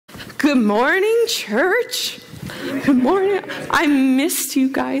Good morning, church. Good morning. I missed you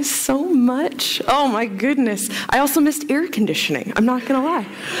guys so much. Oh my goodness. I also missed air conditioning. I'm not going to lie.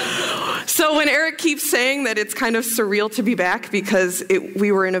 So when Eric keeps saying that it's kind of surreal to be back because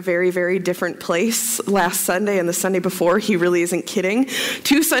we were in a very, very different place last Sunday and the Sunday before, he really isn't kidding.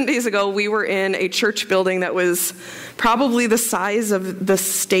 2 Sundays ago, we were in a church building that was probably the size of the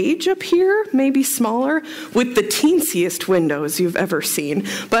stage up here, maybe smaller, with the teensiest windows you've ever seen.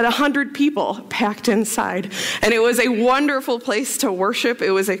 But 100 people packed inside. And it was a wonderful place to worship.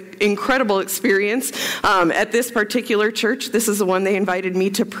 It was an incredible experience. At this particular church, this is the one they invited me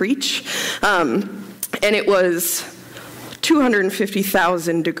to preach. And it was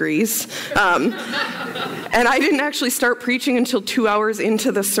 250,000 degrees. And I didn't actually start preaching until 2 hours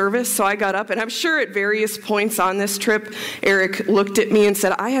into the service, so I got up, and I'm sure at various points on this trip, Eric looked at me and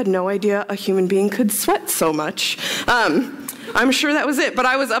said, I had no idea a human being could sweat so much. I'm sure that was it, but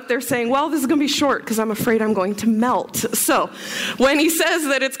I was up there saying, well, this is going to be short because I'm afraid I'm going to melt. So when he says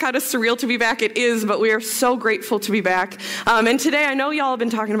that it's kind of surreal to be back, it is, but we are so grateful to be back. And today, I know y'all have been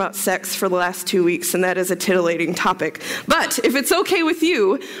talking about sex for the last 2 weeks, and that is a titillating topic. But if it's okay with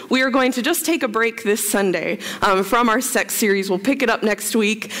you, we are going to just take a break this Sunday from our sex series. We'll pick it up next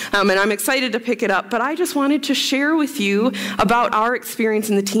week, and I'm excited to pick it up. But I just wanted to share with you about our experience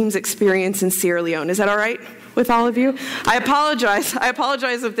and the team's experience in Sierra Leone. Is that all right with all of you? I apologize. I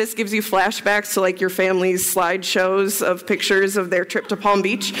apologize if this gives you flashbacks to like your family's slideshows of pictures of their trip to Palm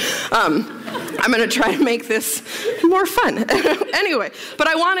Beach. I'm going to try to make this more fun. Anyway, but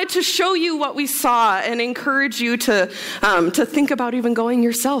I wanted to show you what we saw and encourage you to think about even going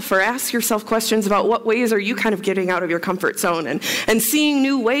yourself or ask yourself questions about what ways are you kind of getting out of your comfort zone and seeing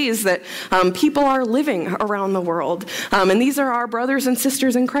new ways that people are living around the world. And these are our brothers and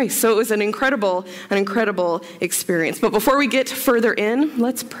sisters in Christ. So it was an incredible experience. But before we get further in,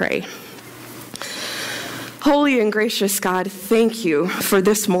 let's pray. Holy and gracious God, thank you for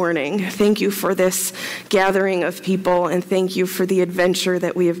this morning. Thank you for this gathering of people, and thank you for the adventure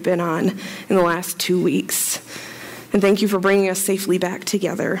that we have been on in the last 2 weeks. And thank you for bringing us safely back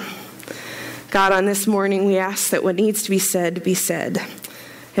together. God, on this morning, we ask that what needs to be said,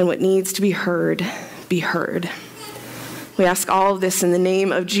 and what needs to be heard, be heard. We ask all of this in the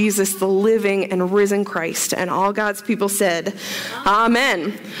name of Jesus, the living and risen Christ. And all God's people said,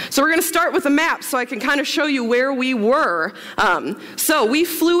 Amen. So we're going to start with a map so I can kind of show you where we were. So we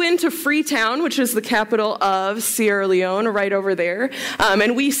flew into Freetown, which is the capital of Sierra Leone, right over there.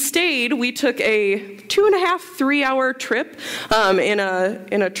 And we took a 2.5, 3 hour trip in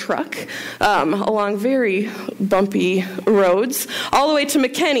a truck along very bumpy roads, all the way to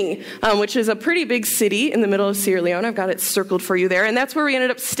Makeni, which is a pretty big city in the middle of Sierra Leone. I've got it circled for you there, and that's where we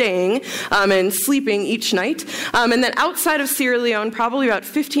ended up staying and sleeping each night. And then outside of Sierra Leone, probably about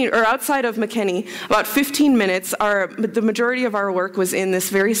outside of Makeni, about 15 minutes, the majority of our work was in this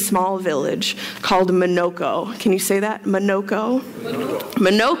very small village called Monoko. Can you say that? Monoko?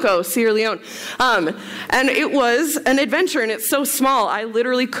 Monoko, Sierra Leone. And it was an adventure, and it's so small, I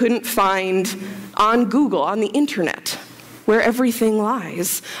literally couldn't find on Google, on the internet, where everything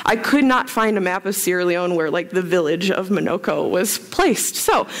lies. I could not find a map of Sierra Leone where like the village of Monoko was placed.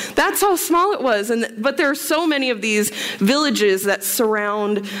 So that's how small it was. But there are so many of these villages that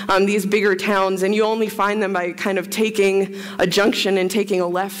surround these bigger towns, and you only find them by kind of taking a junction and taking a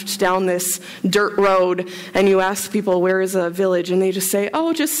left down this dirt road, and you ask people, where is a village? And they just say,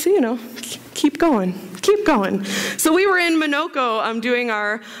 oh, just, keep going. Keep going. So we were in Monoko doing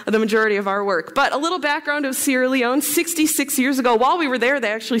the majority of our work. But a little background of Sierra Leone, 66 years ago, while we were there,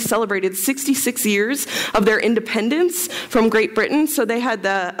 they actually celebrated 66 years of their independence from Great Britain. So they had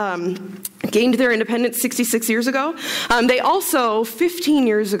gained their independence 66 years ago. They also, 15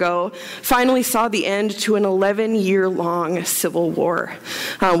 years ago, finally saw the end to an 11-year-long civil war,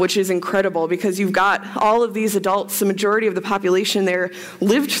 which is incredible because you've got all of these adults, the majority of the population there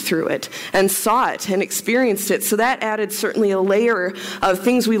lived through it and saw it and experienced it. So that added certainly a layer of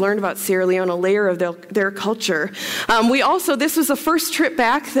things we learned about Sierra Leone, a layer of their culture. This was the first trip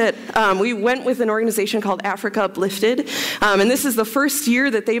back that we went with an organization called Africa Uplifted. And this is the first year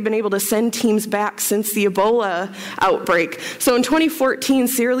that they've been able to send teams back since the Ebola outbreak. So in 2014,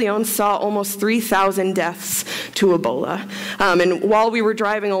 Sierra Leone saw almost 3,000 deaths to Ebola. And while we were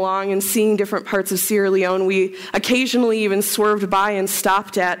driving along and seeing different parts of Sierra Leone, we occasionally even swerved by and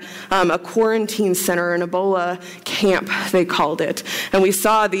stopped at a quarantine center, an Ebola camp, they called it. And we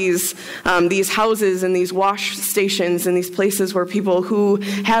saw these houses and these wash stations and these places where people who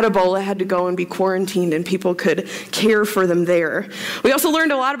had Ebola had to go and be quarantined, and people could care for them there. We also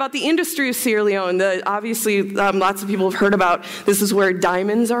learned a lot about the industry of Sierra Leone. Obviously, lots of people have heard about this is where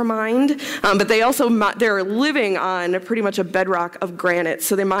diamonds are mined, but they're living on pretty much a bedrock of granite.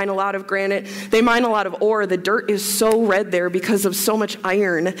 So they mine a lot of granite. They mine a lot of ore. The dirt is so red there because of so much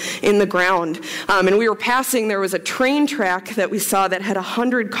iron in the ground. And we were passing, there was a train track that we saw that had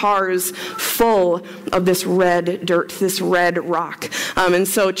 100 cars full of this red dirt, this red rock. And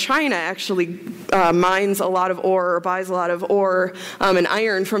so China actually mines a lot of ore, or buys a lot of ore and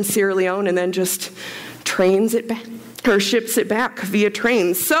iron from Sierra Leone, and then just trains it back, or ships it back via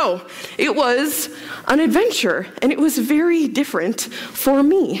train. So it was an adventure, and it was very different for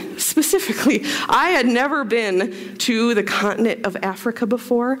me specifically. I had never been to the continent of Africa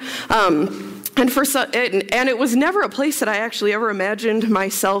before. And it was never a place that I actually ever imagined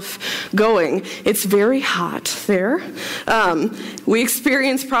myself going. It's very hot there. We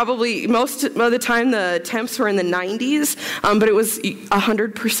experienced probably most of the time the temps were in the 90s, but it was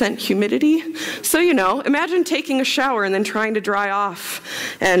 100% humidity. So, imagine taking a shower and then trying to dry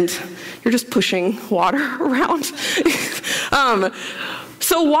off, and you're just pushing water around.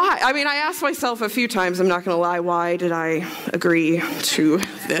 So why? I mean, I asked myself a few times, I'm not going to lie, why did I agree to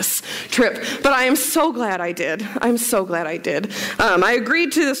this trip? But I am so glad I did. I'm so glad I did. I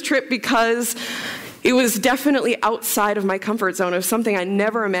agreed to this trip because it was definitely outside of my comfort zone. It was something I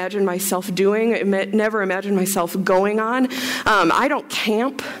never imagined myself doing, never imagined myself going on. I don't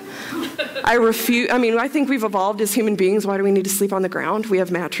camp. I think we've evolved as human beings. Why do we need to sleep on the ground? We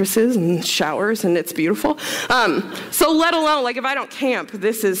have mattresses and showers, and it's beautiful. So let alone, if I don't camp,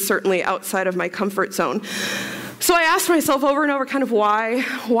 this is certainly outside of my comfort zone. So I asked myself over and over kind of why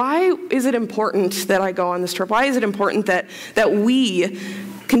is it important that I go on this trip? Why is it important that we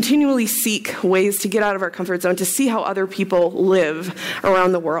continually seek ways to get out of our comfort zone, to see how other people live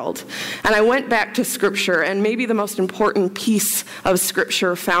around the world? And I went back to Scripture, and maybe the most important piece of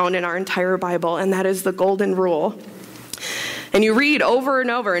Scripture found in our entire Bible, and that is the Golden Rule. And you read over and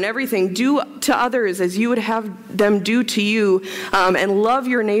over in everything, do to others as you would have them do to you, and love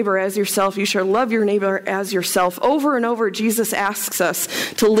your neighbor as yourself. You shall love your neighbor as yourself. Over and over, Jesus asks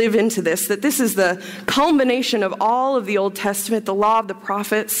us to live into this, that this is the culmination of all of the Old Testament, the law of the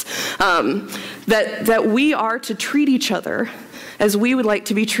prophets, that we are to treat each other as we would like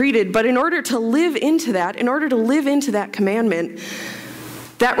to be treated. But in order to live into that commandment,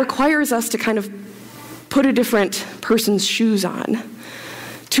 that requires us to kind of put a different person's shoes on,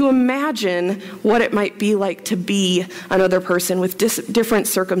 to imagine what it might be like to be another person with different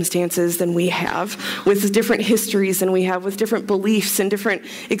circumstances than we have, with different histories than we have, with different beliefs and different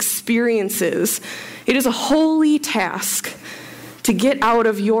experiences. It is a holy task to get out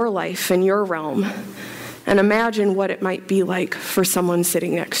of your life and your realm and imagine what it might be like for someone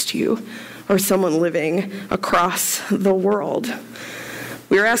sitting next to you or someone living across the world.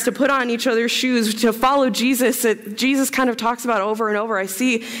 We are asked to put on each other's shoes, to follow Jesus. Jesus kind of talks about over and over. I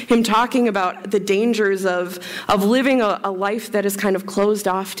see him talking about the dangers of living a life that is kind of closed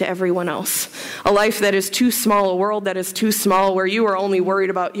off to everyone else. A life that is too small, a world that is too small, where you are only worried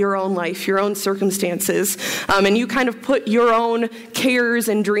about your own life, your own circumstances, and you kind of put your own cares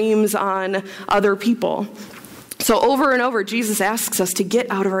and dreams on other people. So over and over, Jesus asks us to get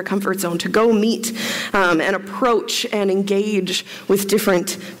out of our comfort zone, to go meet and approach and engage with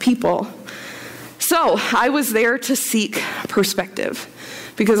different people. So I was there to seek perspective,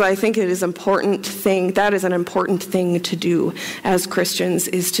 because I think that is an important thing to do as Christians,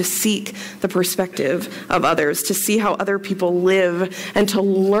 is to seek the perspective of others, to see how other people live, and to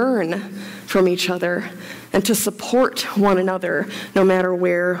learn from each other, and to support one another no matter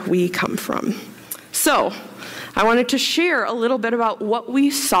where we come from. So I wanted to share a little bit about what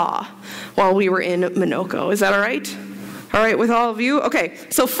we saw while we were in Minoko. Is that all right? All right with all of you? Okay,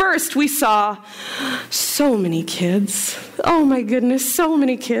 so first we saw so many kids. Oh my goodness, so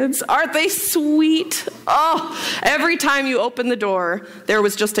many kids. Aren't they sweet? Oh, every time you opened the door, there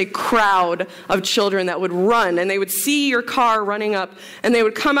was just a crowd of children that would run, and they would see your car running up, and they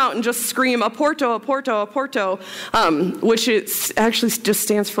would come out and just scream, Aporto, Aporto, Aporto, which actually just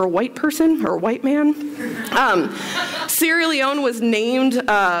stands for white person or white man. Sierra Leone was named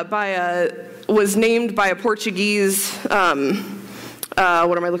by a Portuguese,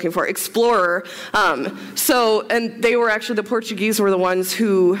 explorer. And they were actually, the Portuguese were the ones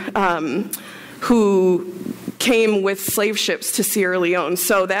who came with slave ships to Sierra Leone.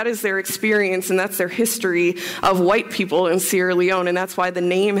 So that is their experience, and that's their history of white people in Sierra Leone, and that's why the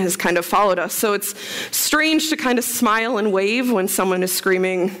name has kind of followed us. So it's strange to kind of smile and wave when someone is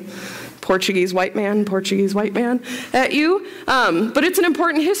screaming Portuguese white man at you. But it's an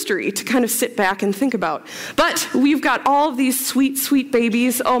important history to kind of sit back and think about. But we've got all of these sweet, sweet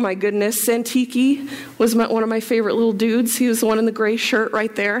babies. Oh my goodness, Santiki was one of my favorite little dudes. He was the one in the gray shirt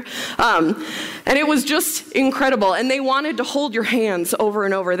right there. And it was just incredible. And they wanted to hold your hands over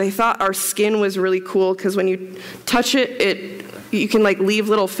and over. They thought our skin was really cool because when you touch it, you can like leave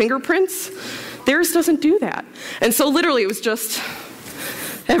little fingerprints. Theirs doesn't do that. And so literally it was just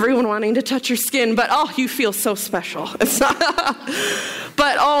everyone wanting to touch your skin, but oh, you feel so special.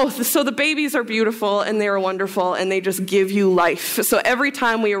 But oh, so the babies are beautiful and they are wonderful and they just give you life. So every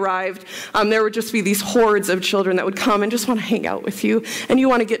time we arrived, there would just be these hordes of children that would come and just want to hang out with you, and you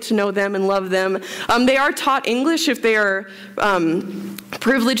want to get to know them and love them. They are taught English if they are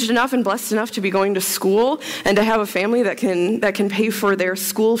privileged enough and blessed enough to be going to school and to have a family that can pay for their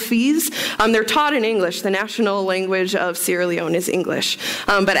school fees. They're taught in English. The national language of Sierra Leone is English.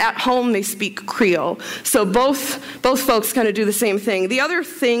 But at home they speak Creole. So both folks kind of do the same thing. The other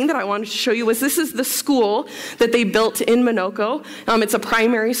thing that I wanted to show you was this is the school that they built in Minoko. It's a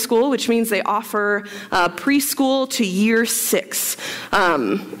primary school, which means they offer preschool to year 6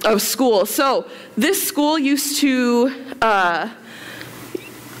 of school. So this school used to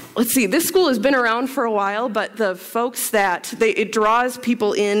this school has been around for a while, but the folks it draws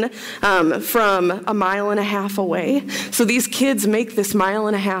people in from a mile and a half away. So these kids make this mile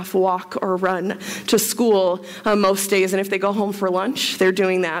and a half walk or run to school most days, and if they go home for lunch, they're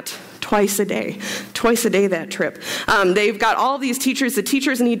doing that twice a day that trip. They've got all these teachers. The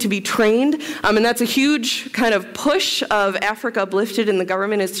teachers need to be trained, and that's a huge kind of push of Africa Uplifted in the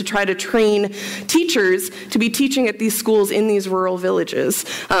government, is to try to train teachers to be teaching at these schools in these rural villages.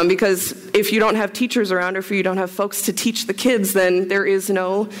 Because if you don't have teachers around, or if you don't have folks to teach the kids, then there is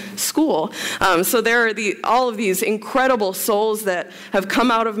no school. So there are all of these incredible souls that have come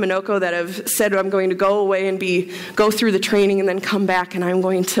out of Minoko that have said, I'm going to go away and go through the training and then come back, and I'm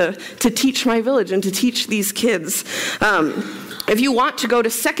going to teach my village and to teach these kids. If you want to go to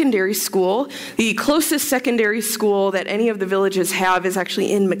secondary school, the closest secondary school that any of the villages have is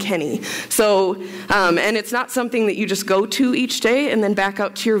actually in McKinney. So, and it's not something that you just go to each day and then back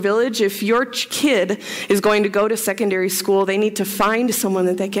out to your village. If your kid is going to go to secondary school, they need to find someone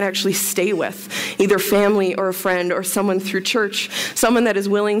that they can actually stay with, either family or a friend or someone through church, someone that is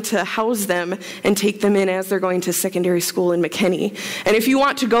willing to house them and take them in as they're going to secondary school in McKinney. And if you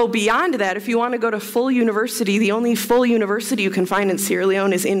want to go beyond that, if you want to go to full university, the only full university you can find in Sierra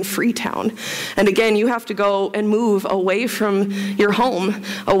Leone is in Freetown. And again, you have to go and move away from your home,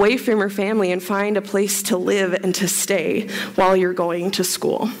 away from your family, and find a place to live and to stay while you're going to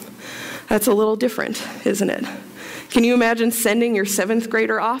school. That's a little different, isn't it? Can you imagine sending your 7th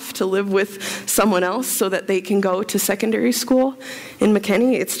grader off to live with someone else so that they can go to secondary school in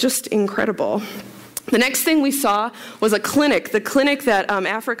McKinney? It's just incredible. The next thing we saw was a clinic, the clinic that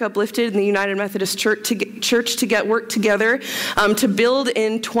Africa Uplifted and the United Methodist Church to work together to build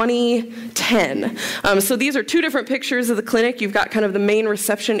in 2010. So these are 2 different pictures of the clinic. You've got kind of the main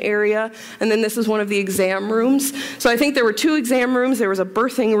reception area, and then this is one of the exam rooms. So I think there were 2 exam rooms. There was a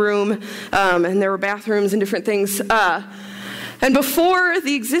birthing room, and there were bathrooms and different things. And before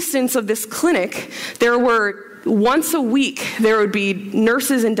the existence of this clinic, there were once a week, there would be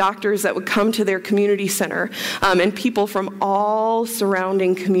nurses and doctors that would come to their community center, and people from all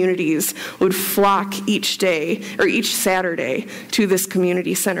surrounding communities would flock each day, or each Saturday, to this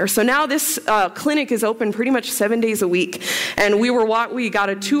community center. So now this clinic is open pretty much 7 days a week, and we got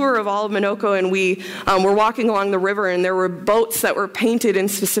a tour of all of Minoko, and we were walking along the river, and there were boats that were painted in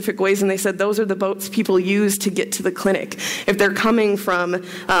specific ways, and they said those are the boats people use to get to the clinic if they're coming from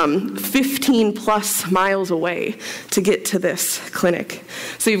 15 plus miles away to get to this clinic.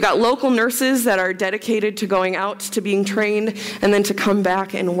 So you've got local nurses that are dedicated to going out to being trained and then to come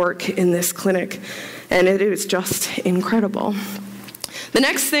back and work in this clinic. And it is just incredible. The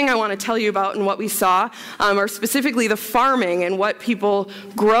next thing I want to tell you about and what we saw are specifically the farming and what people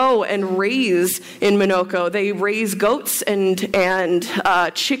grow and raise in Minoko. They raise goats and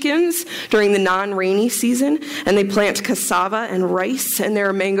chickens during the non-rainy season, and they plant cassava and rice, and there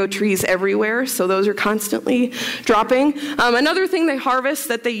are mango trees everywhere, so those are constantly dropping. Another thing they harvest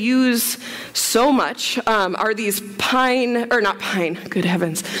that they use so much are these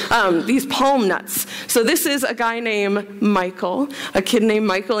these palm nuts. So this is a guy named Michael, a kid named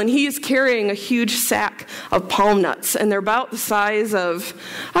Michael, and he is carrying a huge sack of palm nuts, and they're about the size of,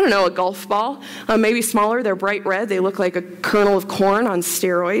 I don't know, a golf ball, maybe smaller. They're bright red. They look like a kernel of corn on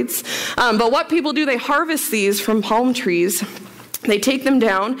steroids. But what people do, they harvest these from palm trees. They take them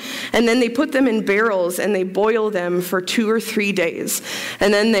down, and then they put them in barrels, and they boil them for 2 or 3 days.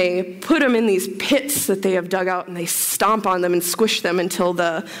 And then they put them in these pits that they have dug out, and they stomp on them and squish them until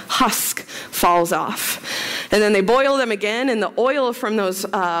the husk falls off. And then they boil them again, and the oil from those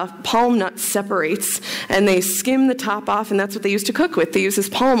palm nuts separates, and they skim the top off, and that's what they use to cook with. They use this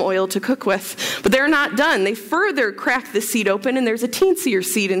palm oil to cook with. But they're not done. They further crack the seed open, and there's a teensier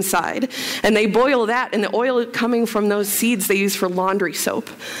seed inside. And they boil that, and the oil coming from those seeds they use for laundry soap.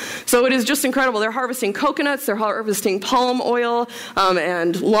 So it is just incredible. They're harvesting coconuts, they're harvesting palm oil,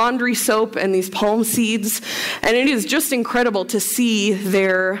 and laundry soap, and these palm seeds. And it is just incredible to see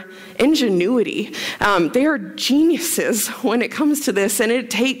their ingenuity. They are geniuses when it comes to this, and it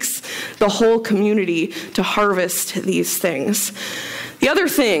takes the whole community to harvest these things. The other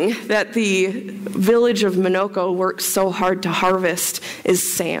thing that the village of Minoko works so hard to harvest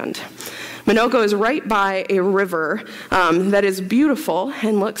is sand. Minoko is right by a river that is beautiful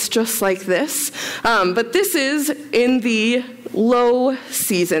and looks just like this. But this is in the low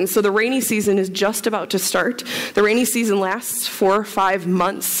season. So the rainy season is just about to start. The rainy season lasts 4 or 5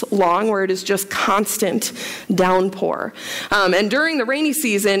 months long, where it is just constant downpour. And during the rainy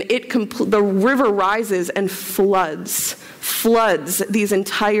season, the river rises and floods these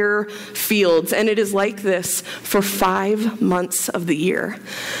entire fields, and it is like this for 5 months of the year.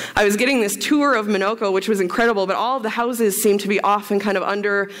 I was getting this tour of Minoko, which was incredible, but all of the houses seemed to be off and kind of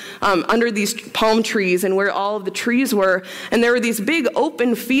under these palm trees and where all of the trees were, and there were these big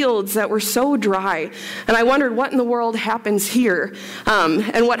open fields that were so dry, and I wondered what in the world happens here.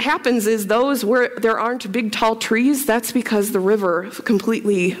 And what happens is those where there aren't big tall trees, that's because the river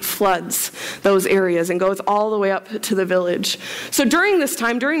completely floods those areas and goes all the way up to the village. So during this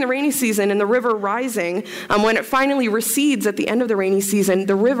time, during the rainy season and the river rising, when it finally recedes at the end of the rainy season,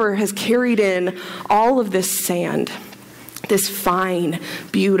 the river has carried in all of this sand, this fine,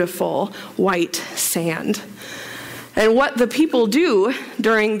 beautiful, white sand. And what the people do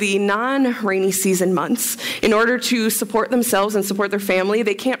during the non-rainy season months, in order to support themselves and support their family,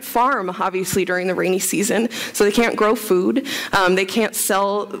 they can't farm, obviously, during the rainy season, so they can't grow food. They can't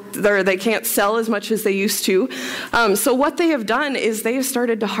sell as much as they used to. So what they have done is they have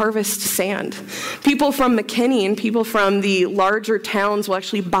started to harvest sand. People from McKinney and people from the larger towns will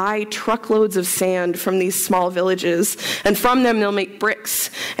actually buy truckloads of sand from these small villages, and from them they'll make bricks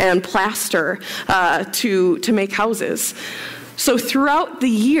and plaster to make houses. So throughout the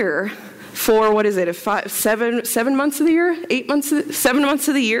year, for 7 months of the year, 7 months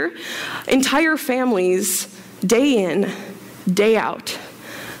of the year, entire families, day in, day out,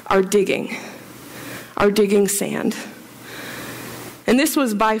 are digging sand. And this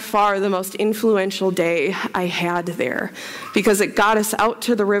was by far the most influential day I had there, because it got us out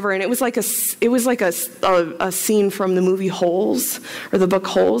to the river, and it was like a scene from the movie Holes, or the book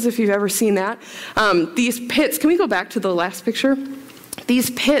Holes, if you've ever seen that. These pits, can we go back to the last picture?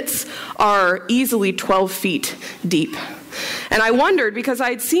 These pits are easily 12 feet deep. And I wondered, because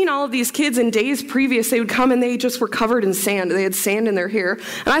I had seen all of these kids in days previous, they would come and they just were covered in sand. They had sand in their hair.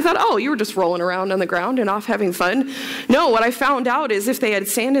 And I thought, oh, you were just rolling around on the ground and off having fun. No, what I found out is if they had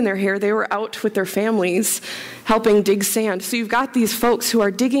sand in their hair, they were out with their families helping dig sand. So you've got these folks who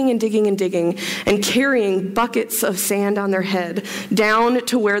are digging and digging and digging and carrying buckets of sand on their head down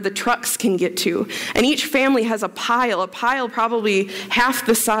to where the trucks can get to. And each family has a pile probably half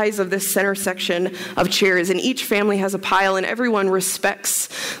the size of this center section of chairs. And each family has a pile, and everyone respects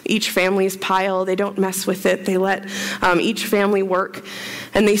each family's pile. They don't mess with it. They let each family work.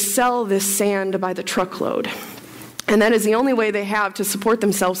 And they sell this sand by the truckload. And that is the only way they have to support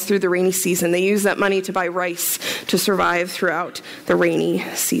themselves through the rainy season. They use that money to buy rice to survive throughout the rainy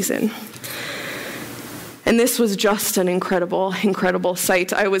season. And this was just an incredible, incredible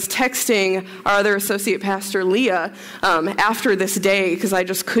sight. I was texting our other associate pastor, Leah, after this day, because I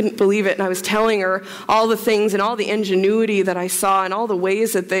just couldn't believe it. And I was telling her all the things and all the ingenuity that I saw and all the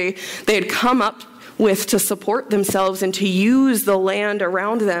ways that they had come up with to support themselves and to use the land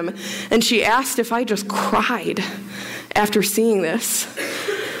around them. And she asked if I just cried after seeing this.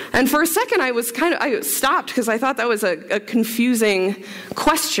 And for a second, I stopped, because I thought that was a confusing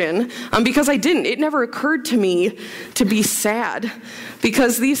question, because I didn't. It never occurred to me to be sad,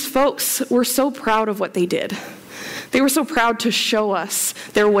 because these folks were so proud of what they did. They were so proud to show us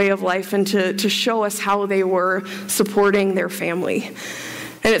their way of life and to show us how they were supporting their family.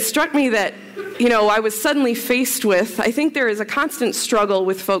 And it struck me that, I was suddenly faced with, I think there is a constant struggle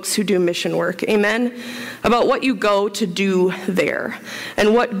with folks who do mission work, amen? About what you go to do there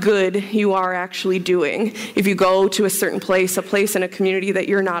and what good you are actually doing if you go to a certain place, a place in a community that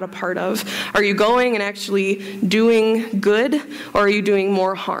you're not a part of. Are you going and actually doing good, or are you doing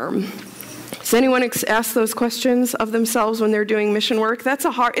more harm? Does anyone ask those questions of themselves when they're doing mission work? It's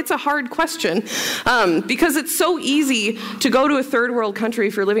a hard question because it's so easy to go to a third world country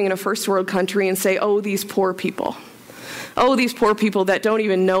if you're living in a first world country and say, oh, these poor people. Oh, these poor people that don't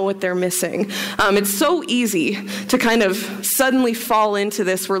even know what they're missing. It's so easy to kind of suddenly fall into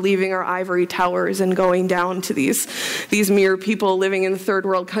this. We're leaving our ivory towers and going down to these mere people living in the third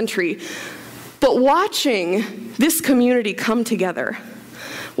world country. But watching this community come together,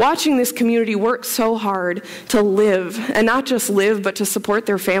 watching this community work so hard to live, and not just live, but to support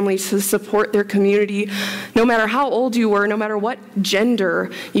their families, to support their community, no matter how old you were, no matter what gender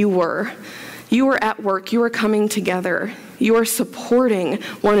you were at work, you were coming together, you were supporting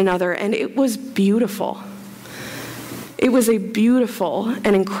one another, and it was beautiful. It was a beautiful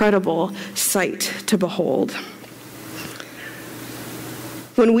and incredible sight to behold.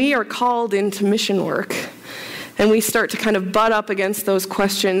 When we are called into mission work, and we start to kind of butt up against those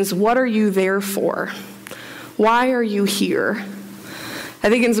questions, what are you there for? Why are you here? I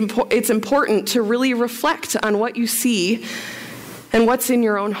think it's important to really reflect on what you see and what's in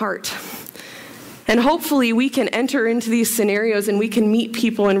your own heart. And hopefully we can enter into these scenarios and we can meet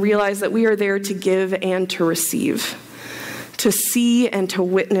people and realize that we are there to give and to receive, to see and to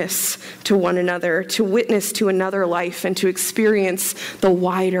witness to one another, to witness to another life, and to experience the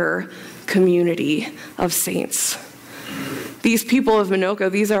wider community of saints. These people of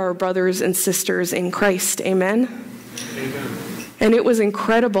Minocqua, these are our brothers and sisters in Christ. Amen? Amen. And it was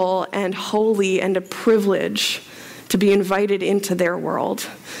incredible and holy and a privilege to be invited into their world,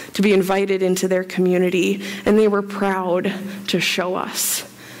 to be invited into their community, and they were proud to show us.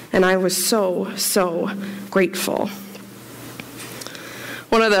 And I was so, so grateful.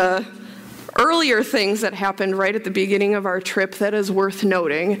 One of the earlier things that happened right at the beginning of our trip that is worth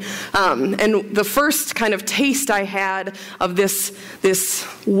noting, and the first kind of taste I had of this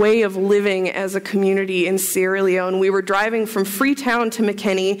way of living as a community in Sierra Leone, we were driving from Freetown to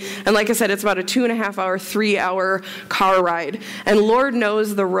McKinney, and like I said, it's about a 2.5-hour, 3-hour car ride, and Lord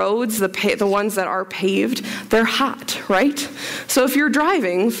knows the roads, the ones that are paved, they're hot, right? So if you're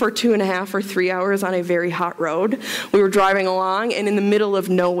driving for 2.5 or 3 hours on a very hot road, we were driving along and in the middle of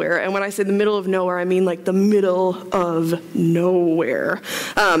nowhere, and when I say the middle of nowhere, I mean like the middle of nowhere.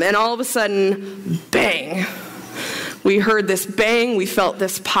 And all of a sudden, bang. We heard this bang, we felt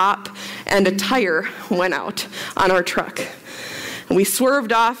this pop, and a tire went out on our truck. And we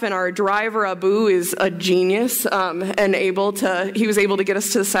swerved off, and our driver, Abu, is a genius, and he was able to get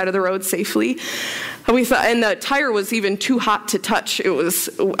us to the side of the road safely. And the tire was even too hot to touch.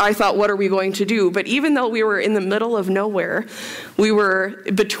 I thought, what are we going to do? But even though we were in the middle of nowhere, we were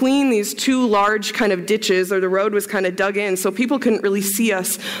between these two large kind of ditches, or the road was kind of dug in, so people couldn't really see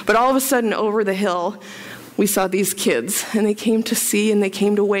us. But all of a sudden, over the hill, we saw these kids, and they came to see, and they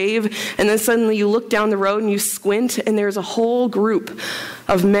came to wave, and then suddenly you look down the road, and you squint, and there's a whole group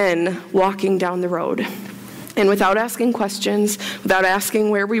of men walking down the road. And without asking questions, without asking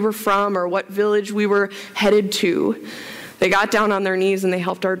where we were from or what village we were headed to, they got down on their knees and they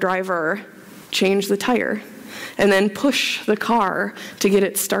helped our driver change the tire and then push the car to get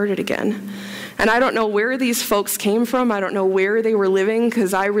it started again. And I don't know where these folks came from. I don't know where they were living,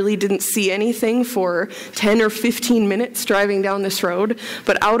 because I really didn't see anything for 10 or 15 minutes driving down this road.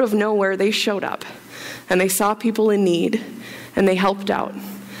 But out of nowhere, they showed up, and they saw people in need, and they helped out.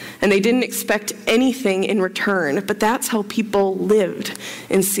 And they didn't expect anything in return, but that's how people lived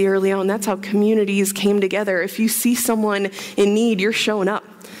in Sierra Leone. That's how communities came together. If you see someone in need, you're showing up,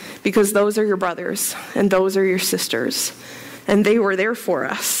 because those are your brothers and those are your sisters. And they were there for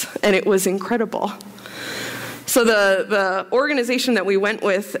us, and it was incredible. So the organization that we went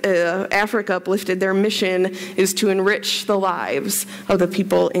with, Africa Uplifted, their mission is to enrich the lives of the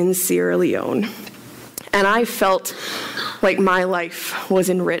people in Sierra Leone. And I felt like my life was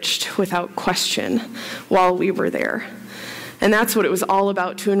enriched without question while we were there. And that's what it was all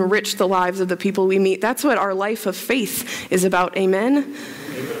about, to enrich the lives of the people we meet. That's what our life of faith is about, amen?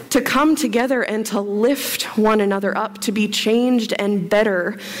 To come together and to lift one another up, to be changed and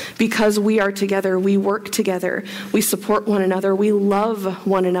better because we are together, we work together, we support one another, we love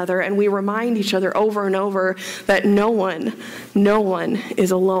one another, and we remind each other over and over that no one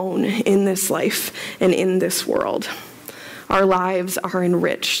is alone in this life and in this world. Our lives are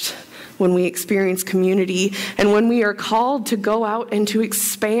enriched when we experience community and when we are called to go out and to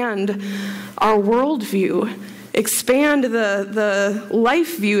expand our worldview, expand the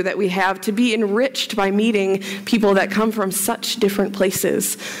life view that we have, to be enriched by meeting people that come from such different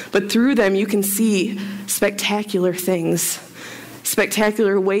places. But through them, you can see spectacular things,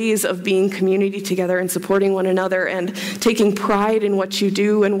 spectacular ways of being community together and supporting one another and taking pride in what you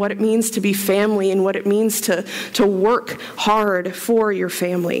do and what it means to be family and what it means to work hard for your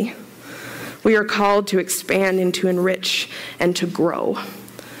family. We are called to expand and to enrich and to grow.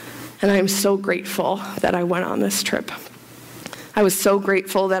 And I am so grateful that I went on this trip. I was so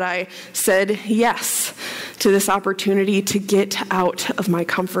grateful that I said yes to this opportunity to get out of my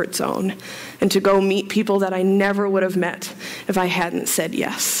comfort zone and to go meet people that I never would have met if I hadn't said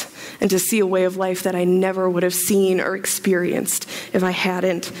yes, and to see a way of life that I never would have seen or experienced if I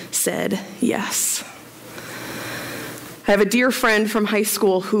hadn't said yes. I have a dear friend from high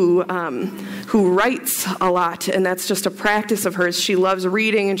school who writes a lot, and that's just a practice of hers. She loves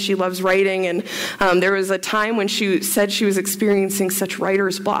reading and she loves writing, and there was a time when she said she was experiencing such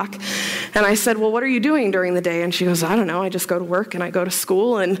writer's block. And I said, well, what are you doing during the day? And she goes, I don't know, I just go to work and I go to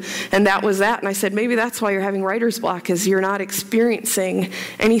school, and that was that. And I said, maybe that's why you're having writer's block, is you're not experiencing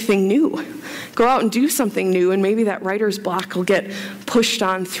anything new. Go out and do something new, and maybe that writer's block will get pushed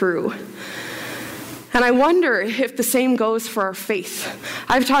on through. And I wonder if the same goes for our faith.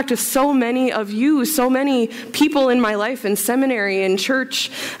 I've talked to so many of you, so many people in my life, in seminary, in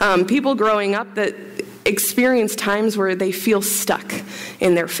church, people growing up that experience times where they feel stuck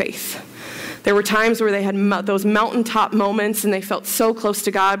in their faith. There were times where they had those mountaintop moments and they felt so close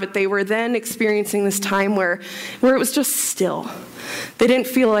to God, but they were then experiencing this time where it was just still. They didn't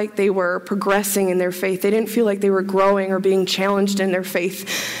feel like they were progressing in their faith. They didn't feel like they were growing or being challenged in their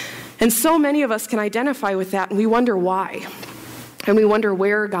faith. And so many of us can identify with that, and we wonder why. And we wonder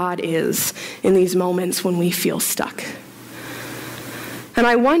where God is in these moments when we feel stuck. And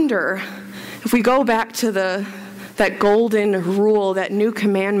I wonder if we go back to that golden rule, that new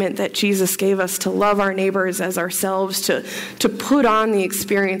commandment that Jesus gave us, to love our neighbors as ourselves, to put on the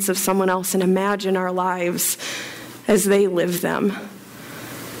experience of someone else and imagine our lives as they live them.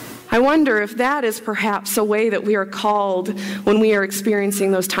 I wonder if that is perhaps a way that we are called when we are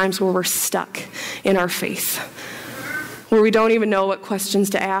experiencing those times where we're stuck in our faith, where we don't even know what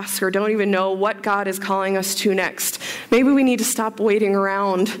questions to ask or don't even know what God is calling us to next. Maybe we need to stop waiting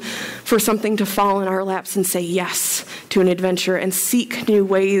around for something to fall in our laps and say yes to an adventure and seek new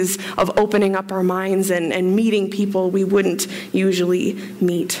ways of opening up our minds and meeting people we wouldn't usually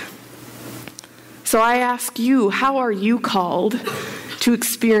meet. So I ask you, how are you called to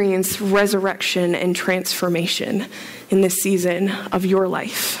experience resurrection and transformation in this season of your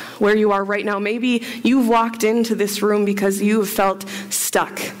life, where you are right now? Maybe you've walked into this room because you have felt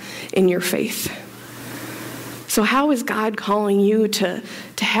stuck in your faith. So how is God calling you to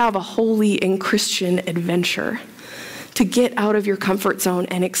have a holy and Christian adventure, to get out of your comfort zone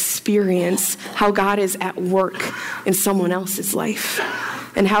and experience how God is at work in someone else's life?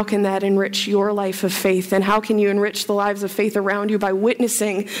 And how can that enrich your life of faith? And how can you enrich the lives of faith around you by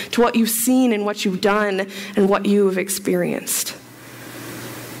witnessing to what you've seen and what you've done and what you've experienced?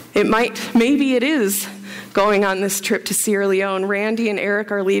 Maybe it is going on this trip to Sierra Leone. Randy and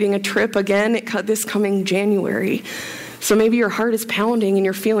Eric are leading a trip again this coming January. So maybe your heart is pounding and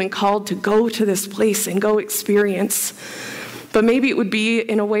you're feeling called to go to this place and go experience. But maybe it would be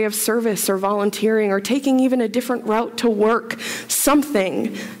in a way of service or volunteering or taking even a different route to work,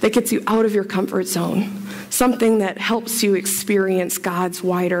 something that gets you out of your comfort zone, something that helps you experience God's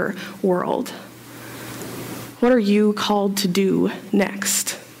wider world. What are you called to do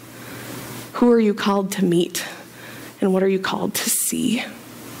next? Who are you called to meet? And what are you called to see?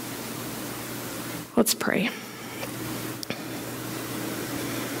 Let's pray.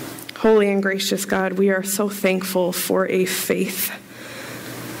 Holy and gracious God, we are so thankful for a faith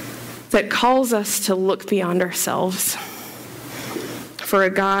that calls us to look beyond ourselves, for a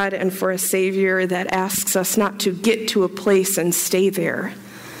God and for a Savior that asks us not to get to a place and stay there,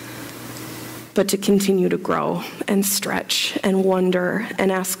 but to continue to grow and stretch and wonder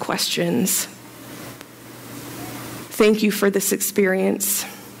and ask questions. Thank you for this experience.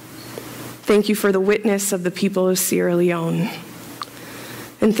 Thank you for the witness of the people of Sierra Leone.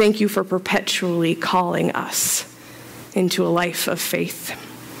 And thank you for perpetually calling us into a life of faith,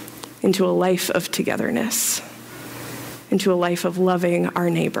 into a life of togetherness, into a life of loving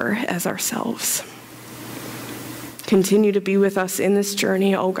our neighbor as ourselves. Continue to be with us in this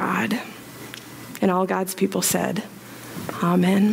journey, O God. And all God's people said, Amen.